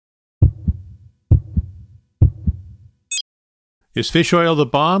Is fish oil the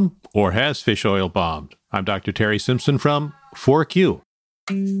bomb, or has fish oil bombed? I'm Dr. Terry Simpson from 4Q.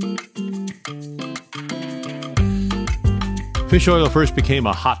 Fish oil first became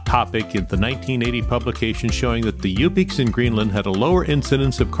a hot topic in the 1980 publication showing that the Yupiks in Greenland had a lower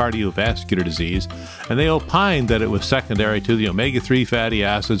incidence of cardiovascular disease, and they opined that it was secondary to the omega-3 fatty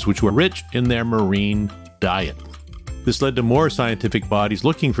acids which were rich in their marine diet. This led to more scientific bodies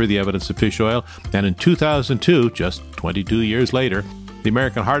looking for the evidence of fish oil, and in 2002, just 22 years later, the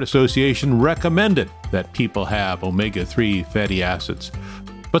American Heart Association recommended that people have omega-3 fatty acids.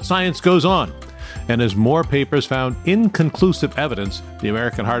 But science goes on, and as more papers found inconclusive evidence, the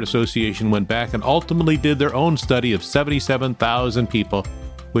American Heart Association went back and ultimately did their own study of 77,000 people,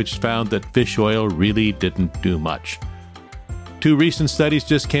 which found that fish oil really didn't do much. 2 recent studies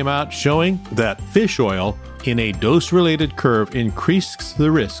just came out showing that fish oil in a dose-related curve increases the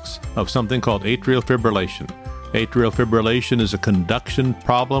risks of something called atrial fibrillation. Atrial fibrillation is a conduction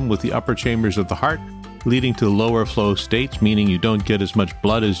problem with the upper chambers of the heart, leading to lower flow states, meaning you don't get as much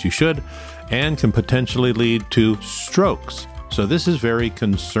blood as you should, and can potentially lead to strokes. So this is very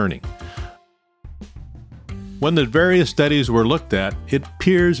concerning. When the various studies were looked at, it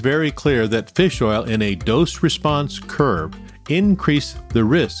appears very clear that fish oil in a dose-response curve increase the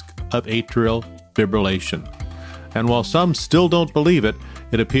risk of atrial fibrillation. And while some still don't believe it,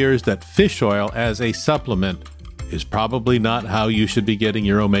 it appears that fish oil as a supplement is probably not how you should be getting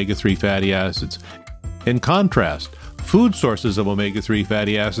your omega-3 fatty acids. In contrast, food sources of omega-3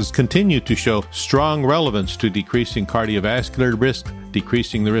 fatty acids continue to show strong relevance to decreasing cardiovascular risk,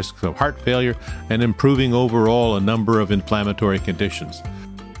 decreasing the risk of heart failure, and improving overall a number of inflammatory conditions.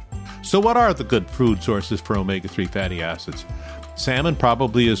 So what are the good food sources for omega-3 fatty acids? Salmon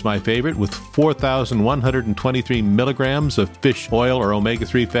probably is my favorite, with 4,123 milligrams of fish oil or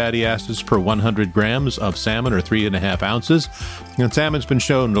omega-3 fatty acids per 100 grams of salmon, or 3.5 ounces. And salmon's been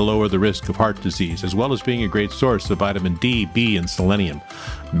shown to lower the risk of heart disease, as well as being a great source of vitamin D, B, and selenium.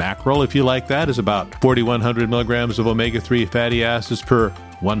 Mackerel, if you like that, is about 4,100 milligrams of omega-3 fatty acids per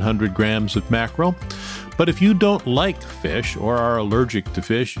 100 grams of mackerel. But if you don't like fish or are allergic to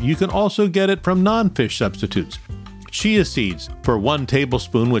fish, you can also get it from non-fish substitutes. Chia seeds, for 1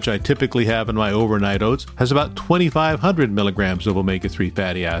 tablespoon, which I typically have in my overnight oats, has about 2,500 milligrams of omega-3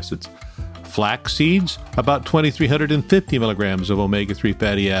 fatty acids. Flax seeds, about 2,350 milligrams of omega-3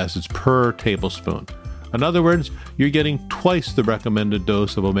 fatty acids per tablespoon. In other words, you're getting twice the recommended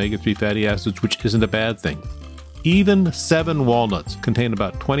dose of omega-3 fatty acids, which isn't a bad thing. Even 7 walnuts contain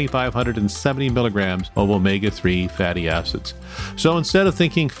about 2,570 milligrams of omega-3 fatty acids. So instead of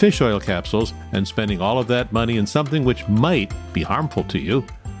thinking fish oil capsules and spending all of that money in something which might be harmful to you,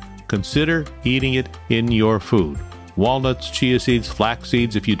 consider eating it in your food. Walnuts, chia seeds, flax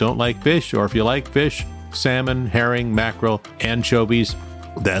seeds if you don't like fish, or if you like fish, salmon, herring, mackerel, anchovies.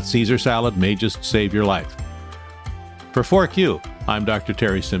 That Caesar salad may just save your life. For 4Q, I'm Dr.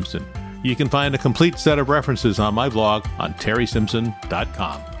 Terry Simpson. You can find a complete set of references on my blog on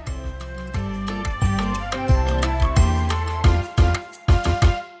terrysimpson.com.